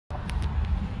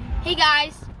Hey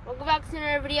guys, welcome back to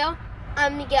another video.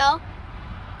 I'm Miguel,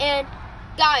 and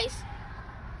guys,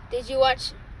 did you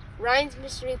watch Ryan's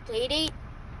Mystery Playdate?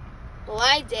 Well,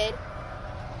 I did.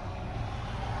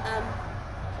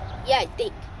 Yeah, I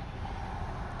think.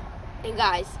 And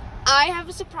guys, I have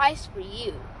a surprise for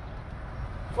you.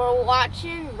 For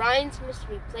watching Ryan's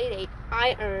Mystery Playdate,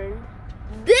 I earned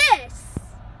this!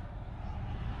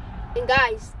 And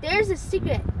guys, there's a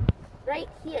secret right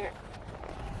here.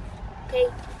 Okay,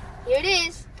 here it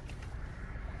is.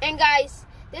 And guys,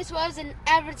 this was an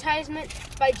advertisement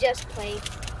by Just Play.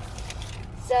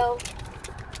 So,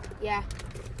 yeah.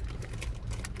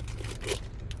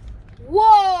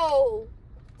 Whoa!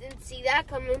 Didn't see that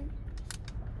coming.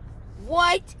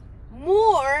 What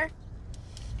more?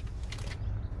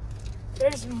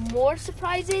 There's more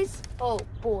surprises? Oh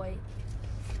boy.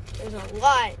 There's a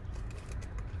lot.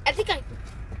 I think I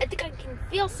can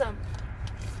feel some.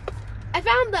 I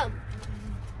found them.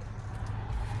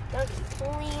 Now keep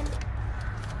pulling.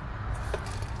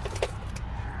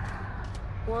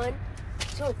 1,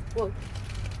 2, whoa.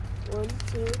 1,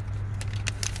 2,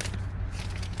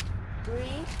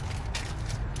 3,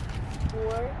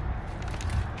 4,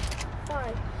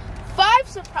 5. 5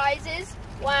 surprises.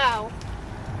 Wow.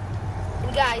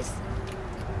 And guys,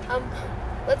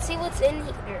 let's see what's in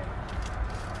here.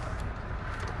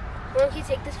 Monkey,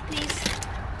 take this piece.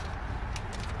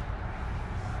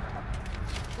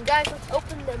 And guys, let's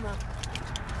open them up.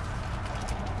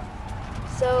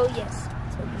 So yes,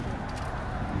 let's open them.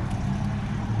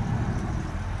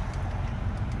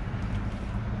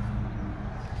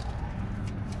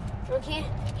 Okay,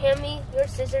 hand me your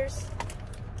scissors.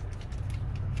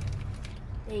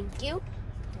 Thank you.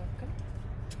 Welcome.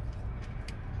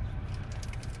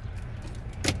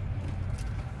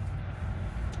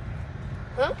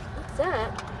 Huh? What's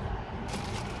that?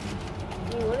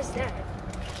 What is that?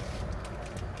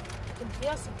 I can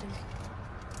feel something.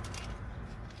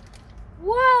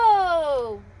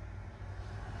 Whoa!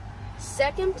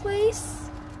 Second place?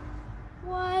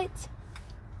 What?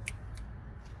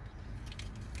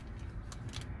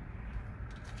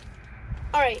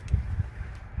 Alright.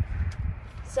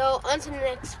 So, on to the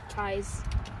next prize.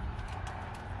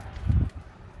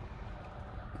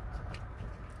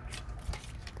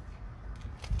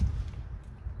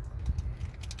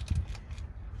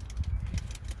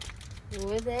 Who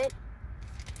is it?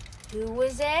 Who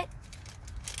is it?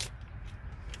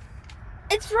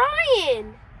 It's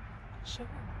Ryan! Show him.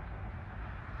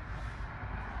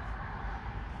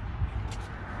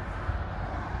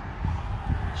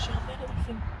 Show him the other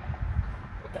thing.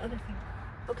 The other thing.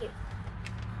 Okay.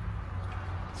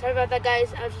 Sorry about that,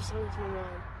 guys. I was just talking to my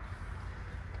mom.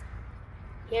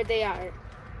 Here they are.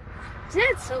 Isn't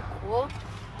that so cool?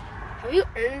 Have you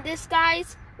earned this,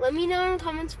 guys? Let me know in the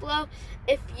comments below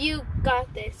if you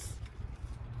got this.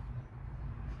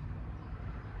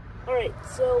 Alright,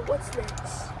 so what's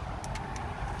next?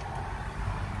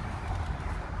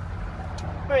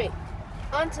 Alright,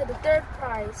 on to the third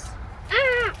prize.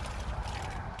 Ah!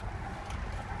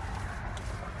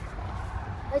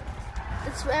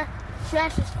 The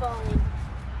trash is falling.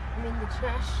 I mean, the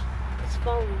trash is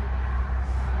falling.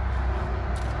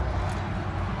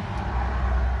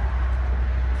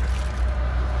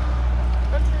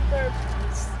 On to the third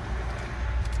piece.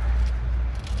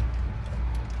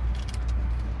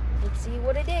 Let's see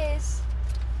what it is.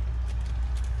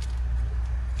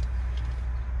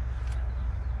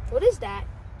 What is that?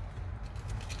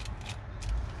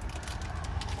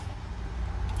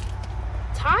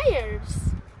 Tires.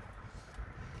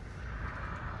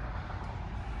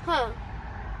 Huh.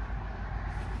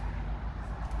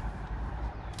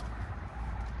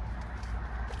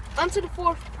 On to the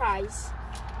fourth prize.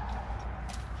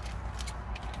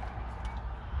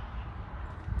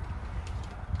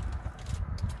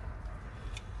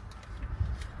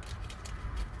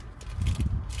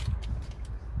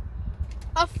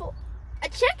 A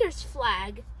checkers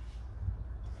flag.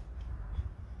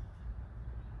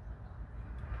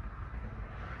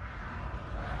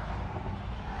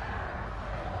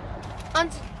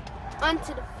 On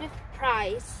to the fifth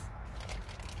prize,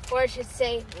 or I should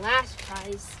say last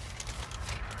prize.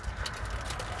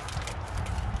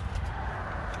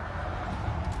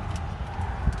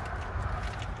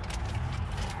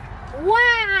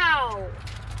 Wow!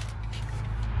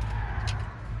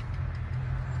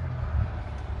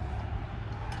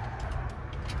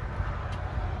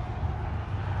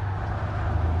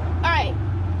 Alright,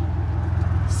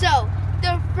 so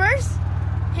the first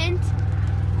hint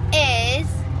is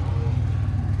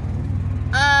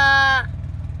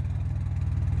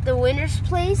the winner's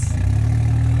place,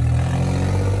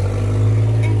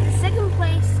 and the second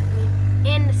place,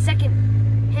 and the second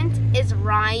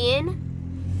Ryan.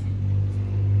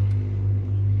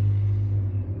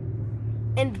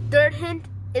 And the third hint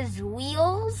is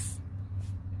wheels.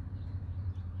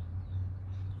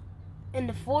 And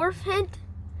the fourth hint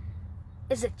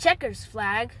is a checkers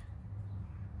flag.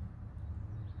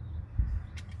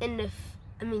 And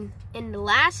the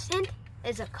last hint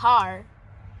is a car.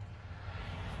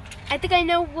 I think I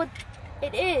know what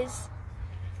it is.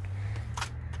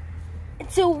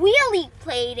 It's a wheelie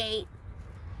Playdate.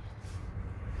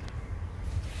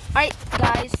 Alright,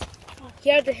 guys,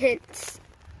 here are the hints.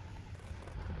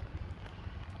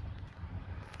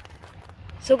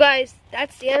 So guys,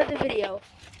 that's the end of the video.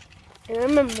 And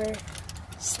remember,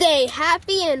 stay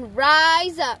happy and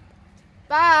rise up.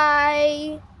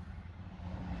 Bye.